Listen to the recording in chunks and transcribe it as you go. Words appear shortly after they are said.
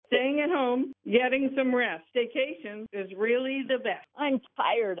at home, getting some rest. Staycation is really the best. I'm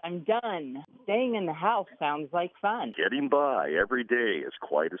tired. I'm done. Staying in the house sounds like fun. Getting by every day is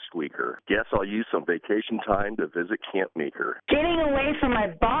quite a squeaker. Guess I'll use some vacation time to visit Camp Meeker. Getting away from my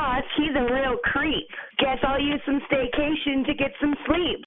boss, he's a real creep. Guess I'll use some staycation to get some sleep.